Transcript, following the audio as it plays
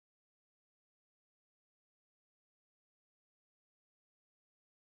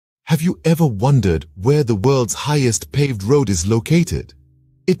Have you ever wondered where the world's highest paved road is located?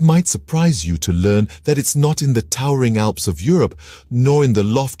 It might surprise you to learn that it's not in the towering Alps of Europe, nor in the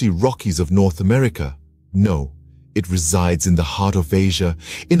lofty Rockies of North America. No, it resides in the heart of Asia,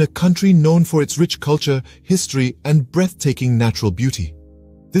 in a country known for its rich culture, history, and breathtaking natural beauty.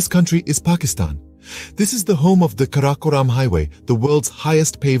 This country is Pakistan. This is the home of the Karakoram Highway, the world's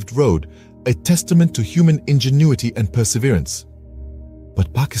highest paved road, a testament to human ingenuity and perseverance.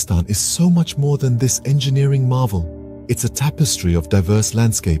 But Pakistan is so much more than this engineering marvel. It's a tapestry of diverse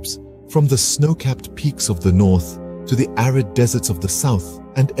landscapes, from the snow-capped peaks of the north to the arid deserts of the south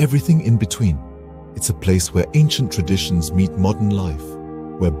and everything in between. It's a place where ancient traditions meet modern life,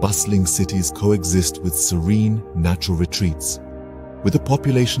 where bustling cities coexist with serene, natural retreats. With a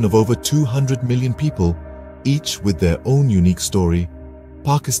population of over 200 million people, each with their own unique story,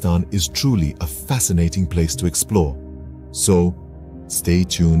 Pakistan is truly a fascinating place to explore. So, stay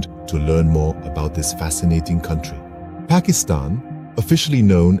tuned to learn more about this fascinating country. Pakistan, officially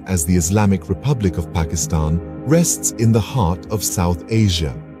known as the Islamic Republic of Pakistan, rests in the heart of South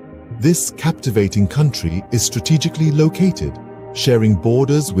Asia. This captivating country is strategically located, sharing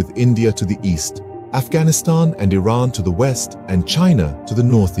borders with India to the east, Afghanistan and Iran to the west, and China to the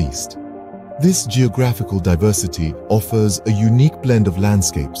northeast. This geographical diversity offers a unique blend of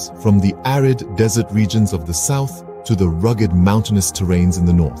landscapes, from the arid desert regions of the south to the rugged mountainous terrains in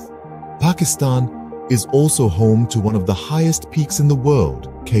the north. Pakistan is also home to one of the highest peaks in the world,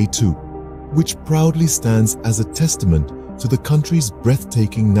 K2, which proudly stands as a testament to the country's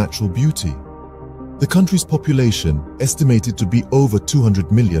breathtaking natural beauty. The country's population, estimated to be over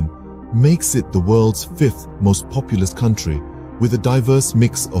 200 million, makes it the world's fifth most populous country, with a diverse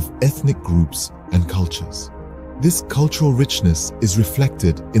mix of ethnic groups and cultures. This cultural richness is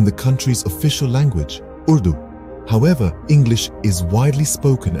reflected in the country's official language, Urdu. However, English is widely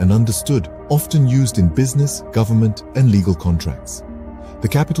spoken and understood, often used in business, government, and legal contracts. The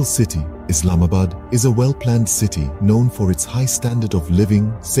capital city, Islamabad, is a well-planned city known for its high standard of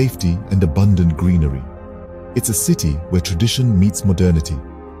living, safety, and abundant greenery. It's a city where tradition meets modernity,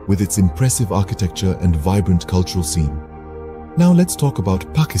 with its impressive architecture and vibrant cultural scene. Now let's talk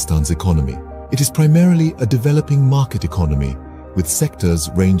about Pakistan's economy. It is primarily a developing market economy, with sectors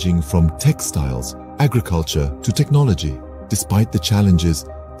ranging from textiles, agriculture, to technology. Despite the challenges,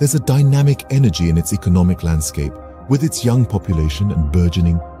 there's a dynamic energy in its economic landscape, with its young population and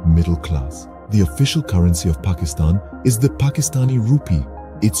burgeoning middle class. The official currency of Pakistan is the Pakistani rupee.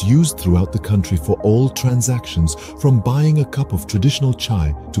 It's used throughout the country for all transactions, from buying a cup of traditional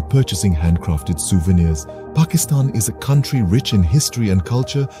chai to purchasing handcrafted souvenirs. Pakistan is a country rich in history and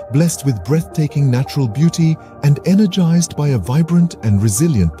culture, blessed with breathtaking natural beauty, and energized by a vibrant and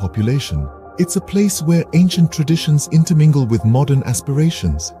resilient population. It's a place where ancient traditions intermingle with modern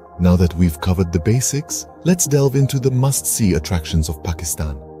aspirations. Now that we've covered the basics, let's delve into the must-see attractions of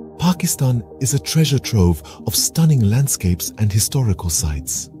Pakistan. Pakistan is a treasure trove of stunning landscapes and historical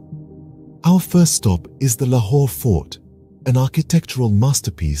sites. Our first stop is the Lahore Fort, an architectural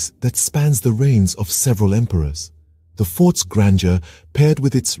masterpiece that spans the reigns of several emperors. The fort's grandeur, paired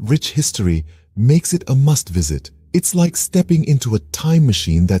with its rich history, makes it a must-visit. It's like stepping into a time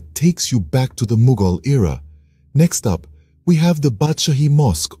machine that takes you back to the Mughal era. Next up, we have the Badshahi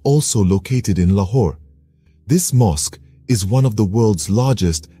Mosque, also located in Lahore. This mosque is one of the world's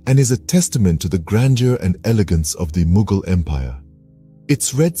largest and is a testament to the grandeur and elegance of the Mughal Empire.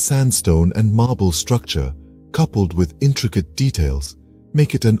 Its red sandstone and marble structure, coupled with intricate details,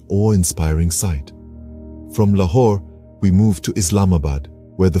 make it an awe-inspiring sight. From Lahore, we move to Islamabad,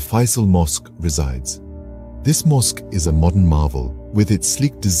 where the Faisal Mosque resides. This mosque is a modern marvel, with its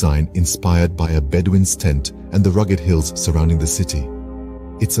sleek design inspired by a Bedouin's tent and the rugged hills surrounding the city.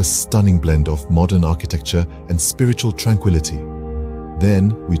 It's a stunning blend of modern architecture and spiritual tranquility.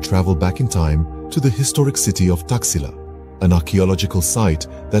 Then we travel back in time to the historic city of Taxila, an archaeological site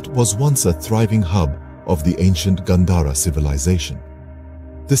that was once a thriving hub of the ancient Gandhara civilization.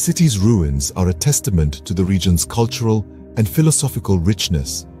 The city's ruins are a testament to the region's cultural and philosophical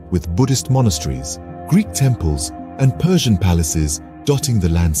richness, with Buddhist monasteries, Greek temples, and Persian palaces dotting the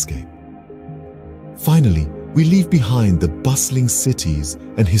landscape. Finally, we leave behind the bustling cities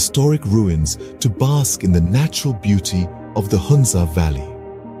and historic ruins to bask in the natural beauty of the Hunza Valley.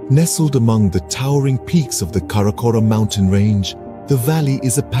 Nestled among the towering peaks of the Karakoram mountain range, the valley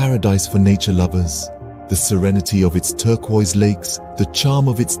is a paradise for nature lovers. The serenity of its turquoise lakes, the charm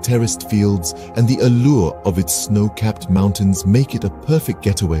of its terraced fields, and the allure of its snow-capped mountains make it a perfect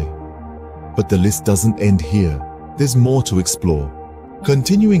getaway. But the list doesn't end here. There's more to explore.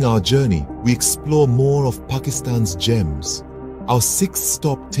 Continuing our journey, we explore more of Pakistan's gems. Our sixth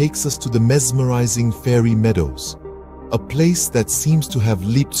stop takes us to the mesmerizing Fairy Meadows, a place that seems to have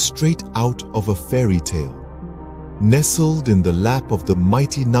leaped straight out of a fairy tale. Nestled in the lap of the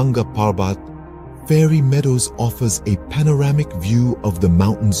mighty Nanga Parbat, Fairy Meadows offers a panoramic view of the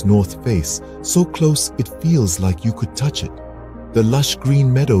mountain's north face, so close it feels like you could touch it. The lush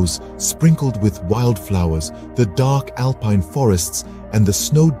green meadows, sprinkled with wildflowers, the dark alpine forests, and the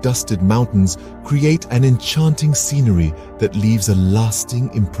snow-dusted mountains create an enchanting scenery that leaves a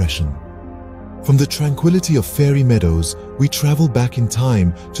lasting impression. From the tranquility of Fairy Meadows, we travel back in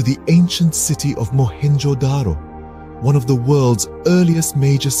time to the ancient city of Mohenjo-Daro, one of the world's earliest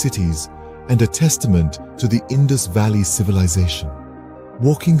major cities, and a testament to the Indus Valley civilization.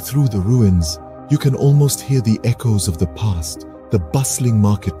 Walking through the ruins, you can almost hear the echoes of the past, the bustling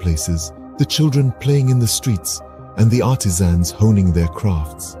marketplaces, the children playing in the streets, and the artisans honing their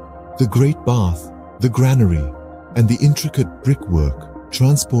crafts. The Great Bath, the granary, and the intricate brickwork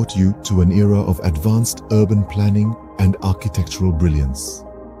transport you to an era of advanced urban planning and architectural brilliance.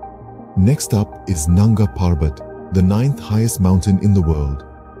 Next up is Nanga Parbat, the ninth highest mountain in the world,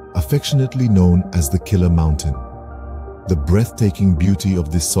 affectionately known as the Killer Mountain. The breathtaking beauty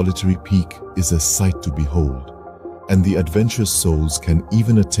of this solitary peak is a sight to behold, and the adventurous souls can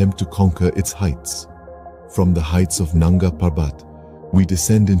even attempt to conquer its heights. From the heights of Nanga Parbat, we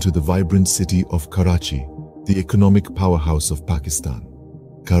descend into the vibrant city of Karachi, the economic powerhouse of Pakistan.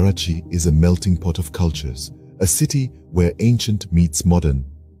 Karachi is a melting pot of cultures, a city where ancient meets modern.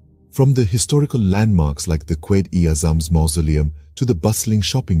 From the historical landmarks like the Quaid-e-Azam's mausoleum to the bustling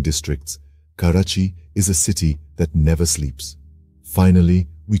shopping districts, Karachi is a city that never sleeps. Finally,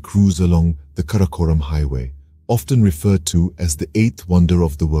 we cruise along the Karakoram Highway, often referred to as the eighth wonder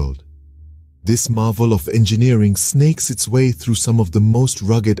of the world. This marvel of engineering snakes its way through some of the most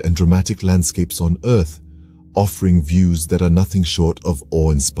rugged and dramatic landscapes on Earth, offering views that are nothing short of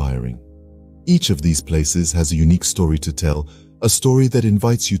awe-inspiring. Each of these places has a unique story to tell, a story that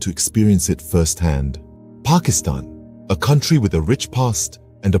invites you to experience it firsthand. Pakistan, a country with a rich past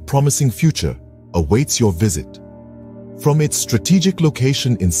and a promising future, awaits your visit. From its strategic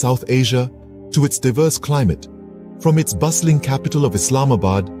location in South Asia to its diverse climate, from its bustling capital of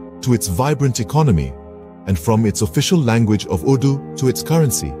Islamabad to its vibrant economy, and from its official language of Urdu to its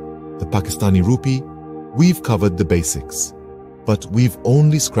currency, the Pakistani rupee, we've covered the basics. But we've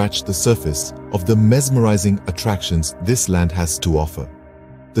only scratched the surface of the mesmerizing attractions this land has to offer.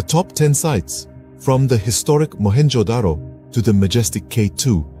 The top 10 sites, from the historic Mohenjo-Daro to the majestic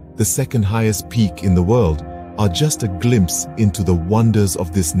K2, the second highest peak in the world, are just a glimpse into the wonders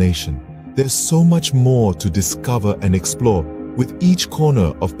of this nation. There's so much more to discover and explore, with each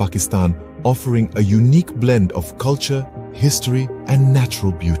corner of Pakistan offering a unique blend of culture, history, and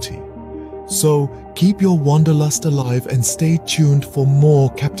natural beauty. So, keep your wanderlust alive and stay tuned for more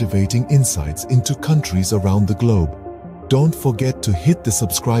captivating insights into countries around the globe. Don't forget to hit the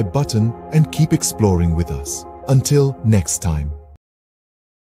subscribe button and keep exploring with us. Until next time.